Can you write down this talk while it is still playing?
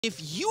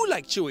If you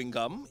like chewing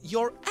gum,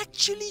 you're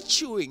actually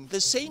chewing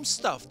the same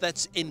stuff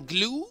that's in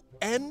glue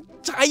and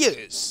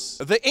tires.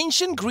 The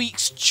ancient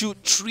Greeks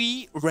chewed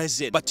tree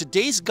resin, but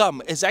today's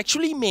gum is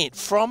actually made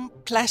from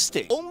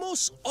plastic.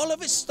 Almost all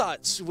of it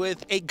starts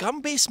with a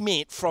gum base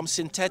made from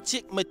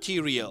synthetic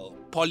material,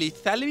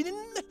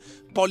 polyethylene,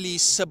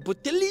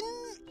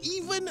 polyisobutylene,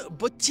 even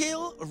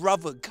butyl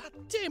rubber. God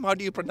damn, how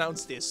do you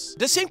pronounce this?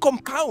 The same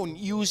compound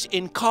used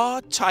in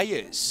car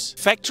tires.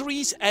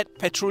 Factories add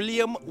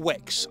petroleum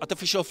wax,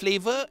 artificial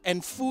flavor,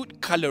 and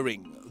food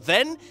coloring.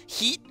 Then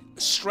heat,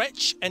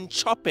 stretch, and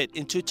chop it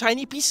into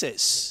tiny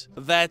pieces.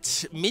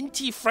 That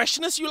minty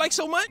freshness you like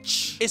so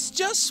much? It's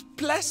just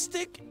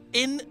plastic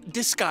in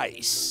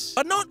disguise.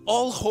 But not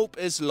all hope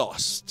is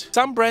lost.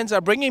 Some brands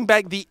are bringing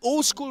back the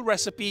old school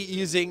recipe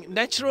using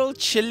natural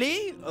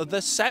chile,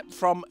 the sap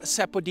from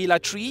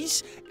Spacedollah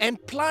trees,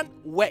 and plant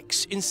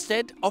wax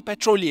instead of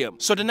petroleum.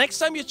 So the next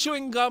time you're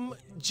chewing gum,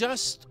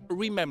 just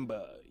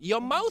remember,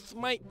 your mouth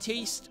might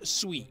taste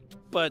sweet,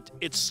 but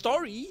its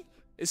story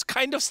is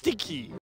kind of sticky.